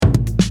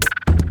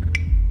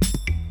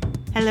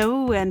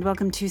Hello and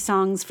welcome to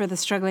Songs for the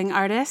Struggling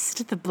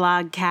Artist, the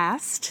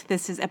blogcast.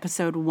 This is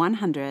episode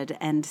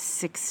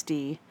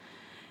 160.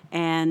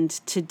 And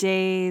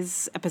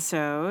today's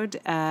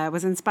episode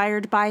was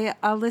inspired by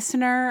a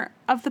listener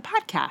of the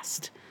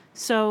podcast.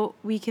 So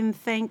we can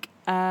thank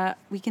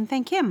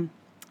him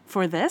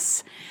for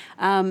this.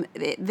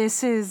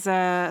 This is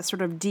a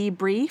sort of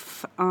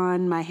debrief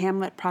on my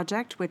Hamlet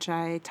project, which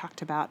I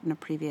talked about in a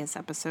previous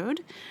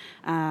episode.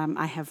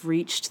 I have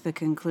reached the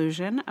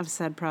conclusion of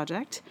said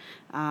project,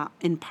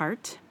 in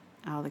part.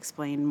 I'll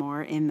explain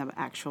more in the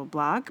actual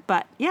blog.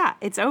 But yeah,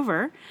 it's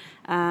over.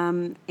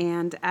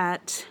 And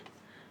at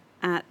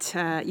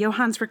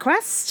Johann's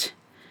request,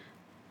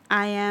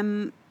 I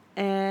am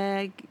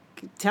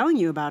telling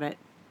you about it.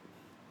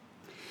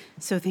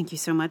 So thank you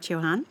so much,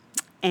 Johann.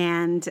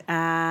 And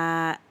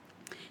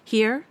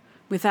here,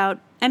 without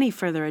any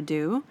further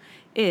ado,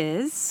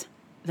 is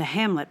the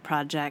Hamlet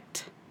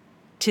project.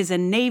 'Tis a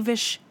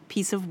knavish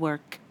piece of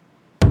work.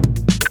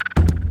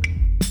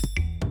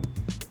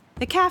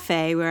 The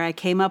cafe where I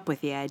came up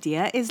with the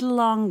idea is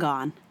long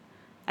gone.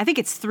 I think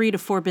it's 3 to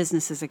 4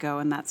 businesses ago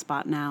in that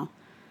spot now.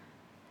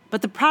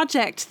 But the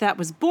project that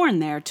was born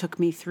there took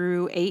me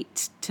through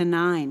 8 to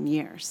 9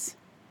 years.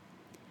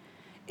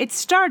 It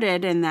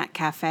started in that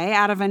cafe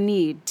out of a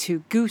need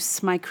to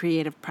goose my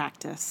creative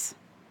practice.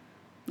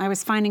 I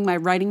was finding my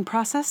writing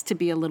process to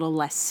be a little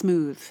less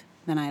smooth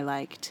than I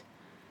liked.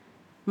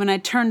 When I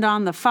turned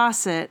on the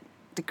faucet,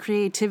 the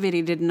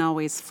creativity didn't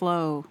always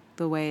flow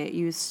the way it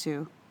used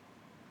to.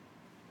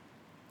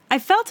 I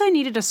felt I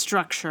needed a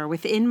structure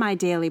within my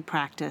daily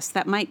practice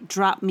that might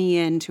drop me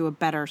into a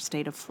better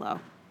state of flow.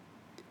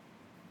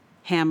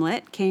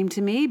 Hamlet came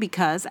to me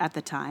because, at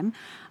the time,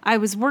 I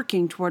was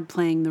working toward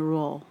playing the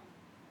role.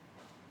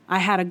 I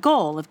had a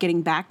goal of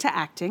getting back to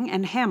acting,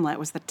 and Hamlet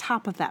was the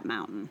top of that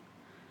mountain.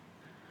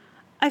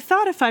 I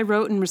thought if I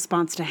wrote in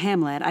response to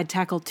Hamlet, I'd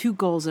tackle 2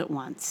 goals at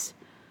once.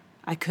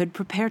 I could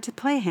prepare to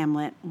play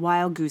Hamlet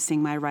while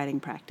goosing my writing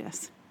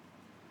practice.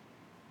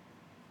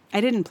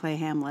 I didn't play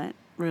Hamlet,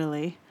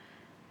 really,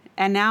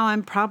 and now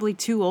I'm probably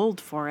too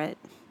old for it.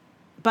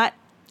 But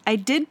I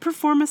did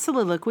perform a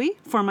soliloquy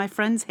for my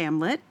friend's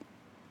Hamlet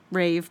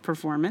rave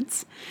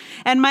performance,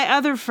 and my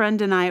other friend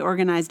and I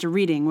organized a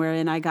reading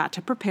wherein I got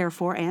to prepare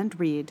for and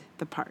read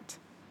the part.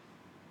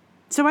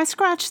 So I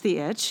scratched the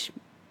itch,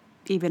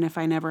 even if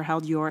I never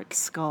held Yorick's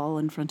skull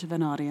in front of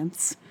an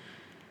audience.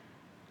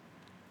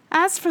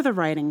 As for the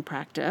writing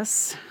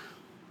practice,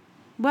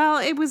 well,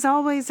 it was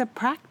always a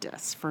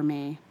practice for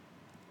me.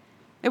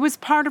 It was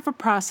part of a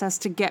process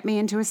to get me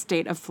into a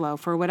state of flow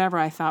for whatever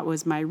I thought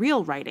was my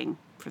real writing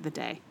for the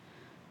day.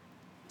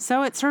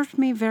 So it served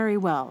me very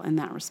well in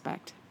that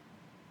respect.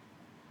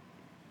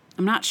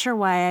 I'm not sure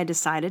why I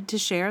decided to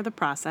share the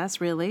process,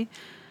 really.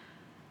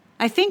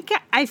 I think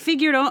I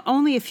figured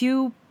only a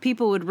few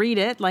people would read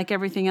it, like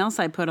everything else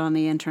I put on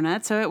the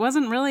internet, so it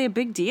wasn't really a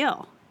big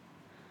deal.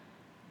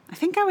 I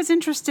think I was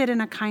interested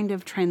in a kind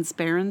of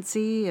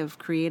transparency of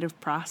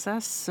creative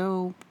process,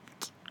 so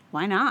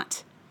why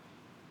not?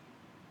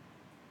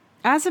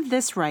 As of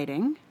this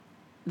writing,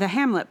 the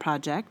Hamlet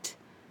project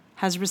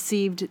has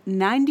received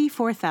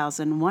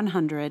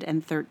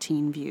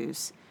 94,113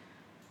 views.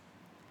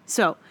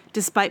 So,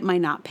 despite my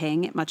not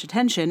paying it much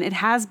attention, it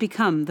has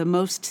become the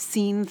most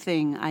seen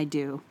thing I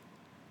do.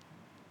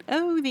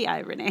 Oh, the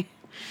irony.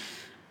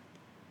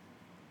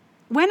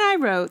 When I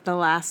wrote the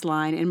last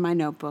line in my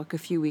notebook a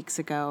few weeks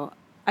ago,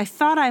 I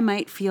thought I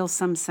might feel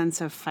some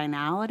sense of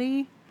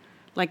finality,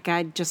 like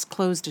I'd just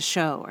closed a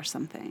show or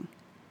something.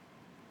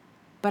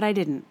 But I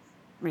didn't,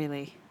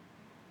 really.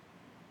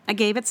 I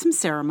gave it some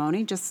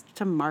ceremony just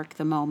to mark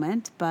the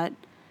moment, but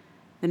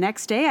the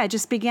next day I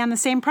just began the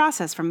same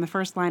process from the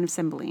first line of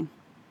Cymbeline.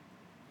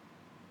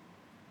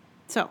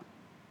 So,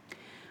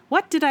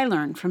 what did I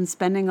learn from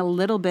spending a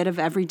little bit of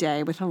every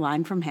day with a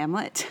line from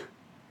Hamlet?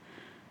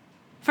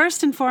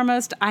 First and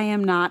foremost, I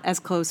am not as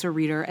close a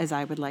reader as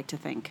I would like to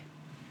think.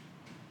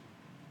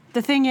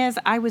 The thing is,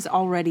 I was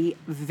already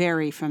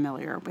very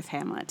familiar with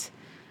Hamlet.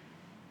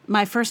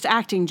 My first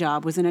acting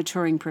job was in a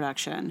touring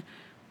production.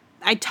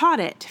 I taught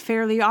it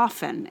fairly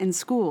often in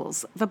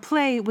schools. The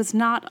play was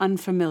not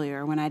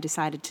unfamiliar when I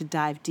decided to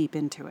dive deep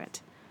into it.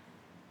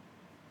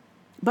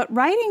 But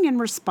writing in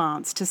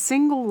response to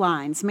single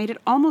lines made it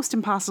almost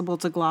impossible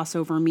to gloss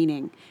over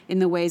meaning in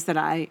the ways that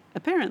I,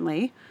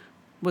 apparently,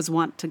 was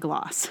wont to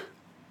gloss.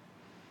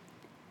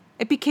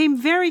 It became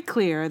very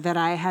clear that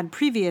I had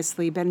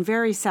previously been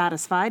very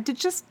satisfied to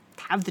just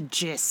have the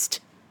gist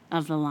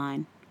of the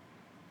line.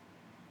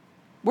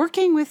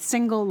 Working with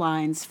single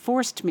lines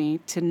forced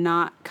me to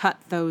not cut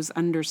those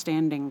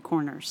understanding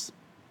corners.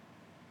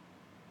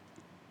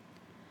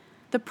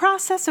 The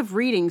process of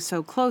reading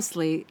so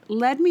closely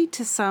led me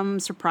to some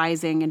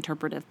surprising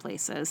interpretive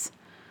places.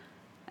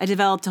 I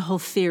developed a whole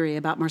theory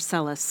about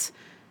Marcellus,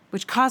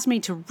 which caused me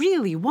to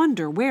really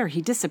wonder where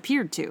he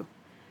disappeared to.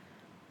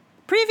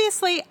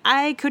 Previously,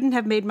 I couldn't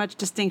have made much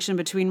distinction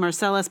between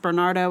Marcellus,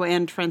 Bernardo,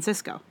 and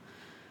Francisco.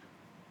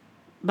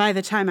 By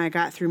the time I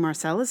got through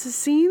Marcellus's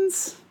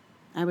scenes,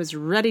 I was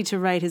ready to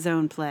write his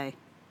own play.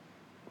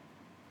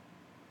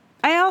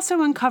 I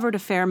also uncovered a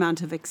fair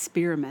amount of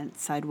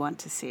experiments I'd want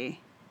to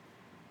see.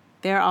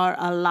 There are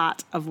a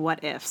lot of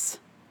what-ifs.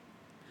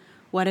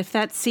 What if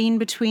that scene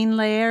between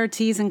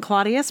Laertes and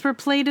Claudius were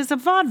played as a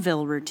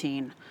vaudeville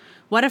routine?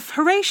 What if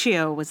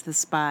Horatio was the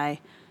spy,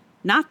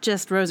 not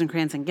just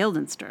Rosencrantz and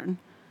Guildenstern?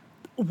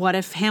 What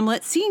if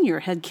Hamlet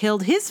Sr. had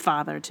killed his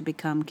father to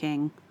become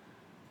king?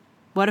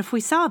 What if we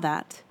saw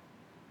that?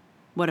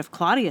 What if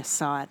Claudius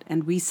saw it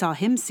and we saw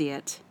him see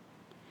it?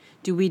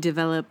 Do we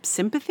develop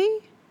sympathy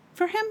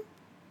for him?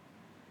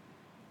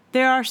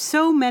 There are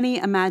so many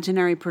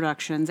imaginary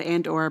productions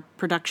and or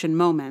production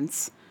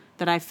moments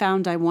that I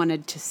found I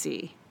wanted to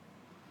see.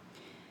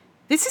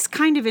 This is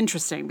kind of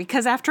interesting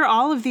because after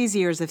all of these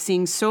years of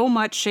seeing so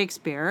much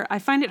Shakespeare, I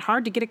find it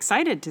hard to get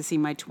excited to see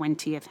my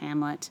 20th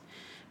Hamlet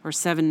or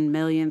 7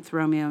 millionth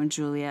Romeo and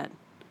Juliet.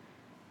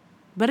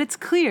 But it's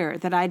clear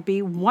that I'd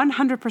be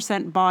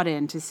 100% bought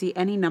in to see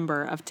any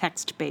number of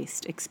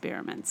text-based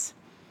experiments.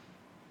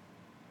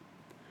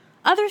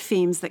 Other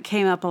themes that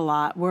came up a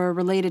lot were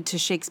related to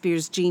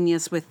Shakespeare's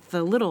genius with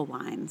the little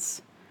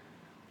lines.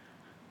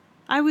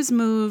 I was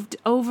moved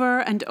over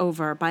and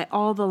over by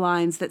all the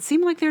lines that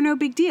seem like they're no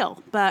big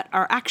deal, but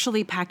are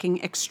actually packing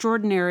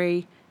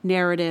extraordinary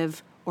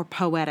narrative or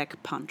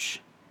poetic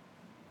punch.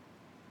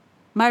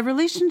 My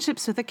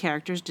relationships with the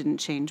characters didn't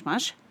change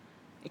much,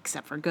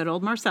 except for good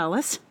old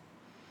Marcellus.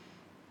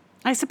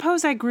 I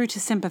suppose I grew to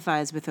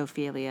sympathize with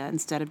Ophelia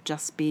instead of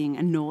just being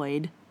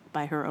annoyed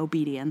by her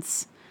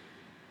obedience.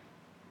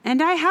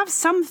 And I have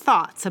some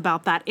thoughts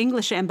about that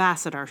English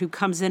ambassador who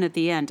comes in at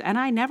the end, and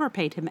I never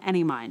paid him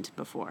any mind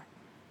before.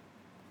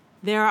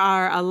 There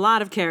are a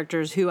lot of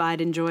characters who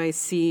I'd enjoy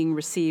seeing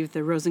receive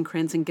the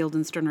Rosencrantz and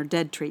Guildenstern are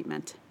dead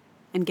treatment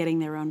and getting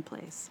their own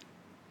place.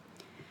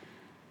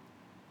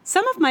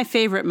 Some of my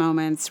favorite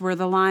moments were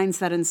the lines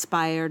that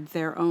inspired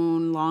their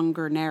own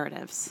longer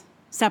narratives,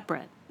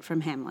 separate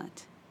from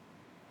Hamlet.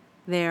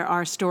 There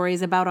are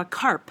stories about a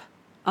carp,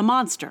 a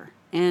monster,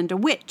 and a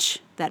witch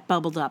that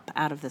bubbled up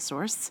out of the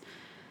source.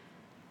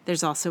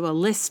 There's also a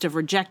list of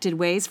rejected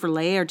ways for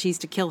Laertes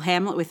to kill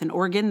Hamlet with an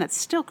organ that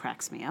still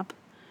cracks me up.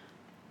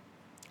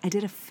 I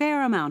did a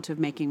fair amount of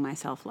making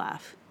myself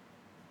laugh.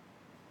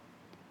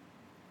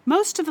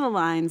 Most of the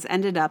lines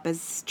ended up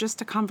as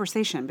just a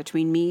conversation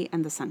between me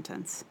and the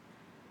sentence.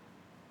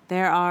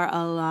 There are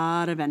a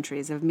lot of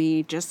entries of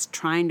me just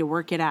trying to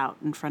work it out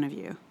in front of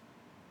you.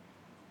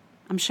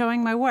 I'm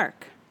showing my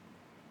work,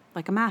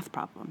 like a math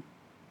problem.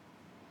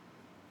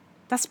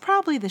 That's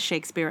probably the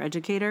Shakespeare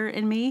educator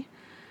in me.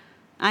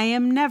 I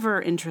am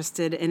never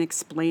interested in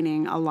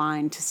explaining a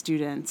line to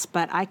students,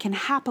 but I can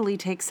happily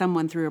take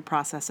someone through a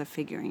process of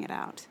figuring it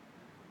out.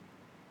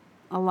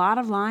 A lot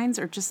of lines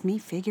are just me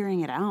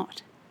figuring it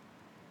out.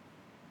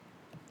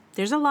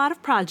 There's a lot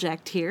of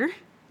project here.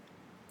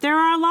 There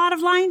are a lot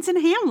of lines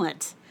in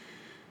Hamlet.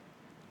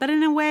 But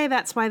in a way,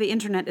 that's why the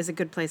internet is a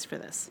good place for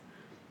this.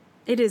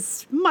 It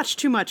is much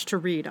too much to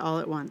read all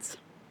at once.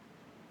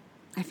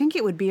 I think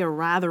it would be a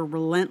rather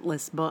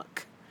relentless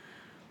book.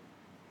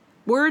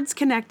 Words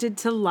connected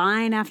to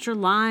line after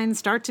line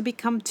start to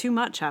become too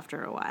much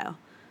after a while.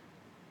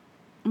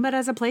 But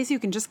as a place you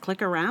can just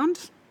click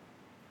around,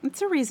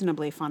 it's a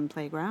reasonably fun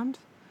playground.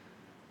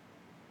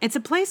 It's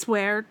a place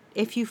where,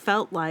 if you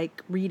felt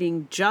like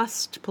reading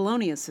just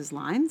Polonius's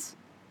lines,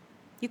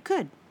 you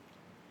could.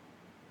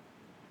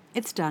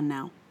 It's done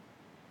now.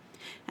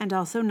 And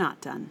also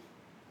not done.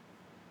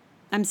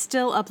 I'm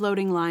still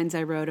uploading lines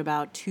I wrote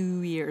about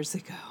 2 years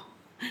ago.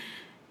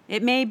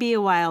 It may be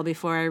a while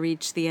before I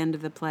reach the end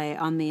of the play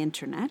on the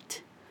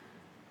internet,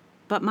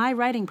 but my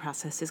writing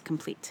process is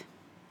complete.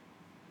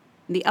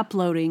 The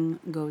uploading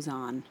goes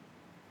on.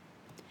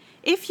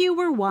 If you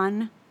were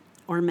one,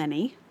 or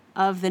many,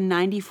 of the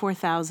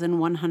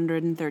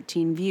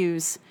 94,113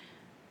 views,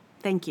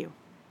 thank you.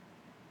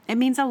 It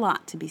means a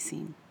lot to be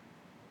seen.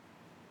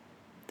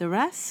 The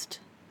rest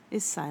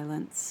is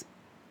silence.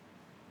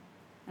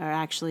 Or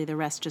actually, the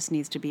rest just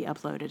needs to be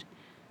uploaded.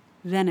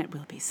 Then it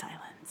will be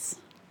silence.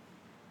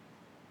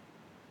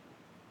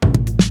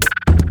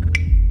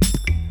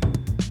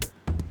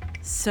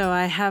 So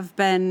I have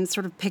been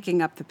sort of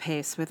picking up the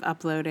pace with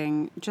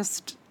uploading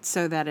just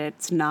so that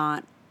it's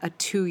not a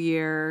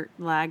 2-year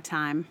lag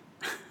time.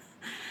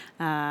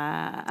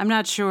 I'm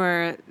not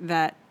sure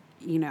that,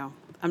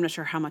 I'm not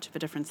sure how much of a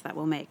difference that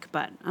will make,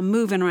 but I'm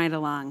moving right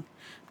along. I'm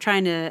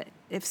trying to,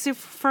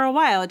 for a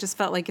while, it just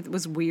felt like it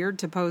was weird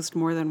to post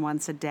more than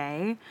once a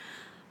day.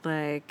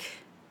 Like,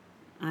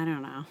 I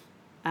don't know.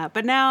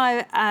 But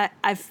now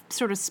I've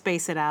sort of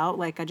spaced it out.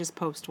 Like, I just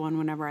post one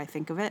whenever I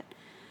think of it.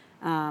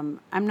 I'm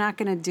not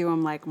going to do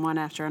them like one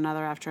after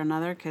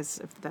another,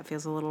 because that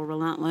feels a little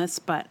relentless.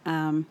 But,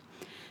 I'm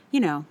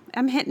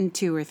hitting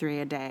 2 or 3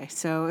 a day.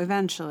 So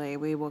eventually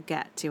we will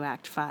get to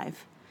Act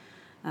 5.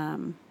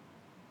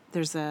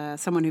 There's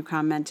someone who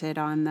commented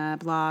on the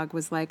blog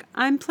was like,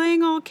 I'm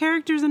playing all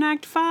characters in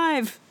Act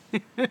 5.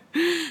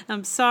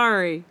 I'm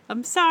sorry.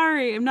 I'm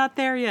not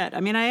there yet. I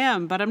mean, I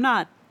am, but I'm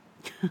not.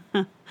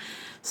 Yeah.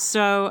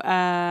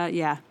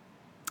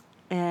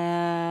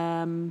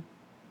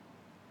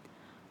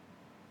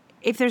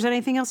 if there's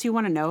anything else you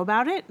want to know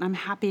about it, I'm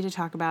happy to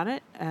talk about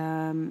it.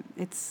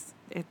 It's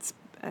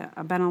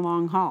been a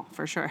long haul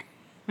for sure.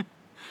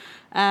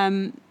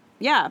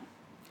 Yeah.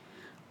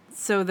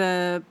 So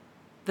the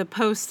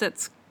post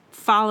that's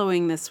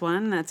following this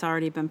one, that's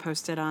already been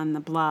posted on the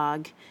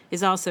blog,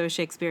 is also a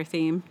Shakespeare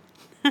theme.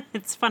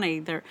 It's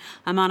funny.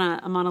 I'm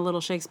on a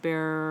little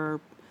Shakespeare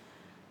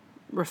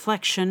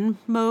reflection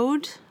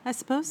mode, I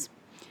suppose.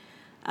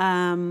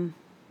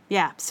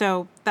 Yeah,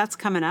 so that's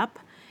coming up.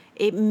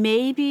 It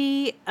may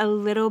be a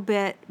little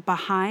bit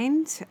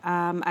behind.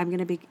 I'm going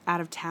to be out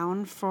of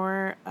town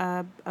for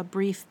a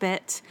brief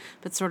bit,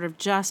 but sort of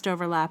just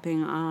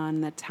overlapping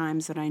on the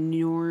times that I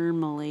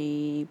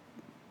normally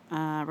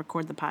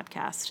record the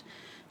podcast.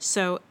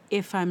 So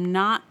if I'm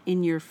not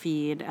in your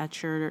feed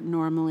at your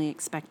normally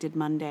expected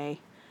Monday,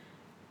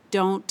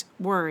 don't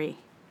worry.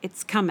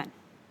 It's coming.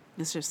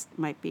 This just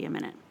might be a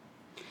minute.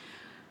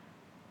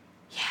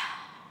 Yeah.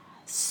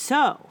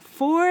 So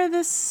for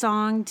the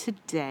song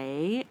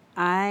today,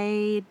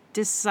 I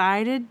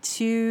decided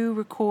to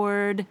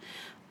record,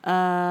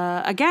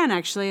 again,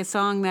 actually, a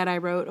song that I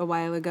wrote a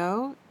while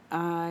ago.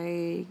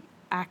 I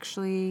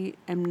actually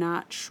am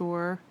not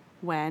sure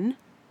when.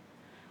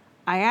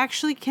 I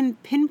actually can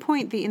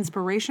pinpoint the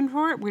inspiration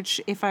for it, which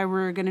if I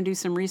were going to do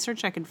some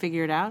research, I could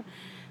figure it out.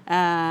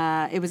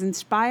 It was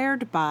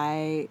inspired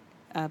by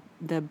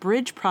the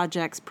Bridge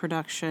Project's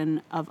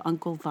production of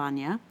Uncle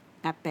Vanya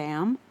at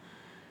BAM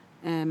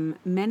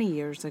many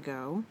years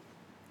ago.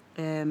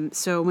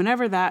 So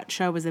whenever that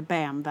show was at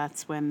BAM,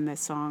 that's when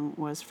this song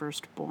was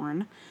first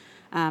born.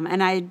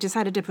 And I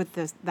decided to put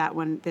that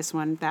one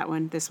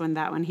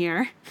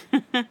here,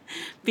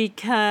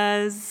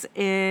 because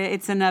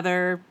it's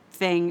another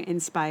thing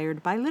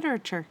inspired by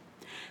literature.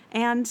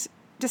 And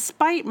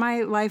despite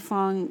my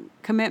lifelong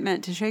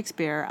commitment to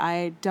Shakespeare,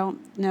 I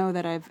don't know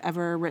that I've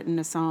ever written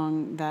a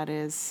song that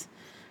is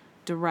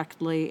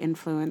directly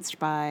influenced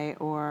by,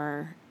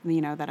 or,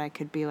 that I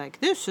could be like,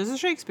 this is a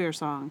Shakespeare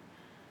song.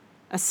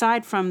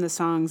 Aside from the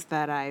songs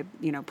that I,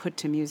 put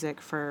to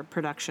music for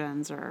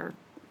productions or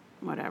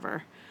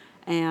whatever.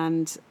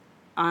 And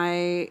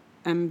I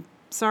am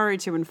sorry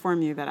to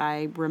inform you that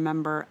I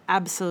remember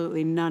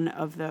absolutely none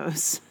of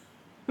those.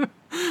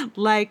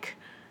 Like,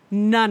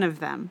 none of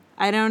them.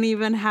 I don't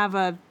even have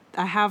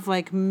I have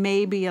like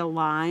maybe a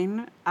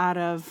line out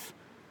of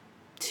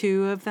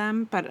 2 of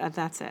them, but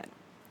that's it.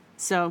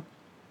 So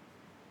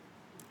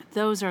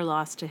those are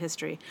lost to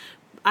history.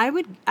 I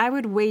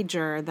would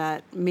wager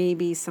that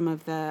maybe some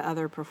of the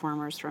other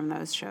performers from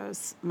those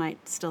shows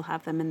might still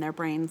have them in their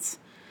brains.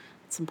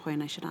 At some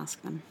point I should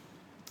ask them.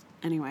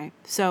 Anyway,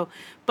 so,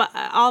 but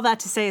all that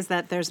to say is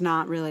that there's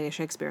not really a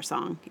Shakespeare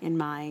song in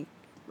my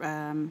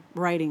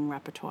writing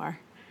repertoire.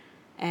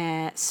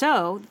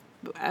 So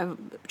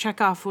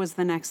Chekhov was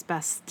the next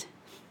best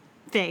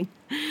thing.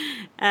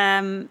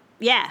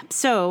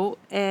 So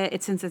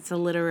since it's a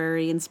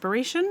literary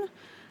inspiration,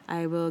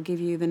 I will give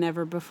you the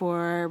never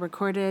before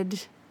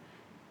recorded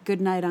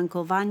Good Night,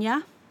 Uncle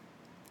Vanya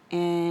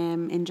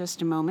in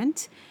just a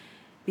moment.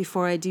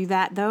 Before I do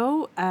that,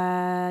 though,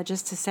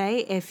 just to say,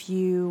 if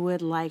you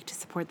would like to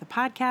support the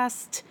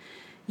podcast,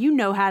 you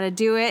know how to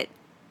do it.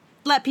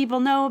 Let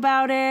people know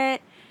about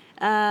it.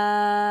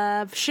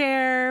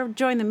 Share,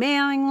 join the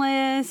mailing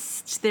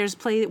list. There's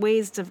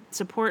ways to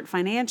support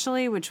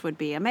financially, which would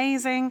be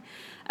amazing.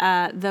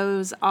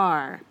 Those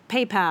are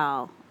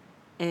PayPal,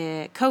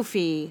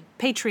 Ko-fi,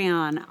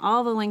 Patreon.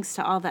 All the links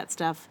to all that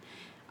stuff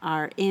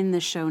are in the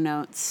show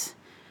notes,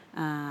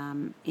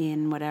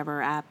 in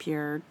whatever app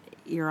you're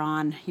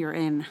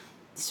in.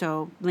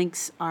 So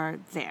links are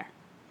there.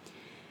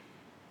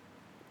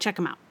 Check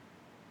them out.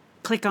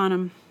 Click on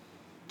them.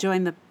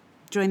 Join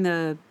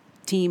the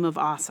team of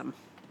awesome.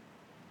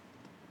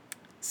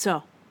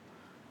 So,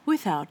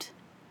 without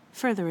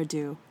further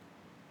ado,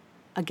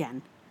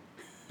 again,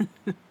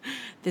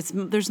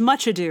 there's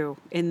much ado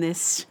in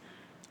this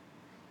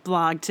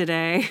blog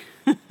today.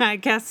 I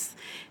guess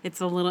it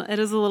is a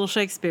little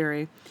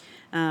Shakespeare-y.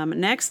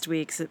 Next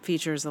week's it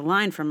features a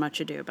line from Much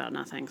Ado About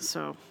Nothing,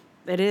 so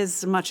it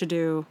is Much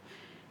Ado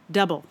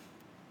double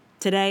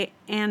today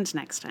and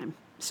next time.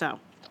 So,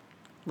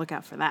 look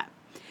out for that.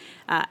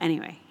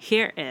 Anyway,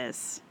 here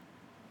is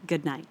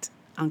Good Night,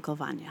 Uncle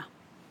Vanya.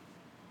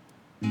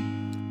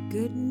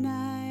 Good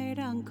night,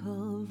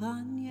 Uncle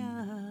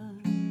Vanya.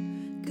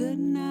 Good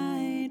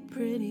night,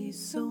 pretty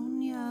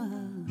Sonia.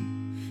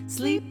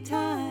 Sleep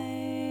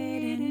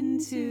tight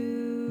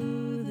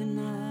into the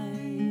night.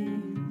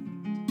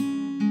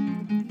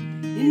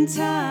 In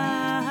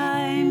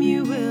time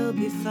you will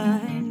be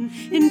fine.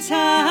 In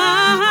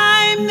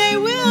time they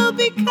will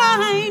be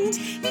kind.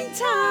 In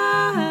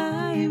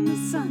time the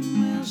sun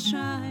will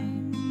shine.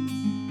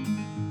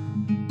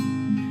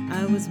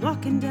 I was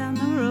walking down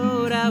the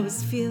road, I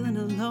was feeling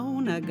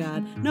alone. I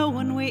got no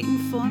one waiting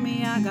for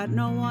me, I got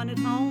no one at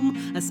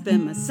home. I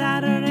spend my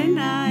Saturday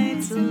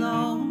nights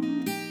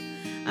alone.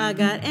 I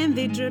got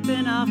envy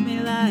dripping off me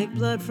like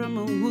blood from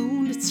a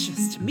wound. It's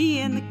just me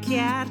and the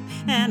cat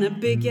and a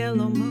big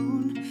yellow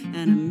moon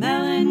and a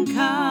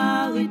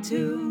melancholy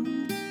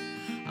tune.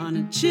 On on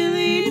a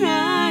chilly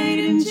night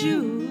in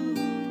June.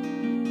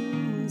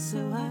 So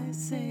I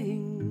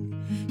sing,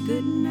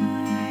 good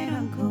night,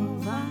 Uncle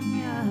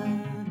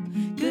Vanya.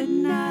 Good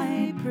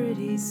night,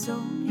 pretty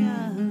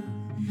Sonia.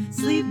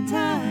 Sleep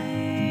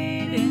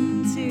tight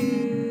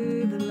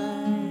into the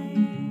light.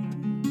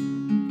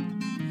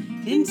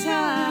 In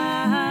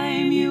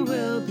time you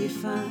will be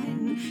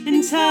fine.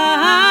 In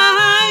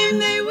time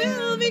they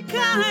will be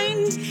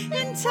kind.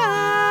 In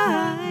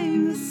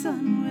time the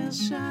sun will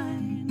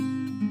shine.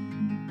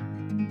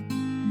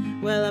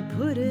 Well, I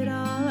put it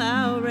all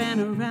out, ran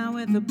around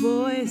with the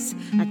boys.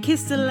 I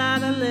kissed a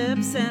lot of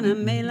lips and I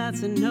made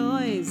lots of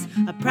noise.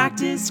 I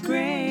practiced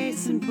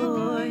grace and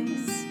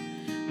poise.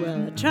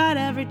 Well, I tried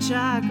every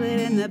chocolate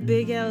in the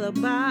big yellow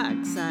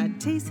box. I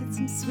tasted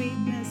some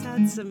sweetness,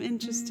 had some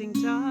interesting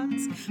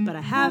talks, but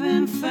I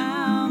haven't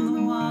found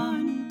the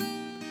one.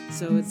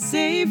 So it's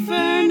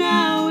safer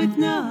now with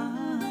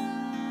none.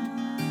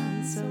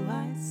 So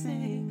I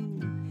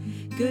sing,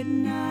 good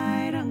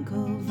night,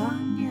 Uncle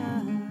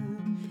Vanya.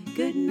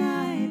 Good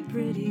night,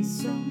 pretty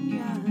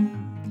Sonia.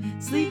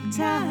 Sleep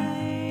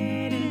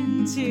tight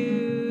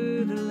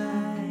into the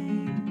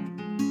light.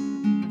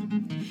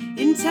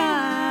 In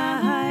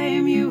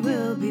time you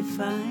will be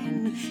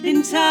fine.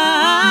 In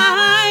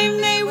time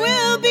they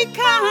will be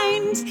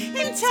kind.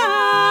 In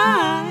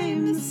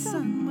time the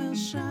sun will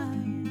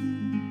shine.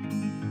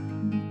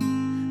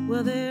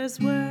 Well, there's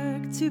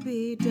work to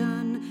be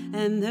done,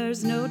 and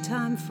there's no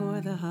time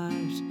for the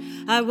heart.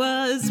 I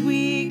was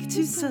weak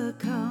to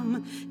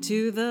succumb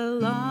to the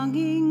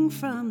longing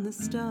from the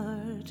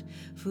start.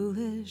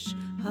 Foolish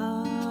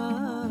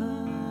heart,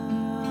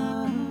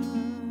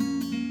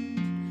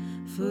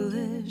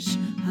 foolish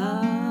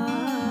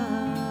heart.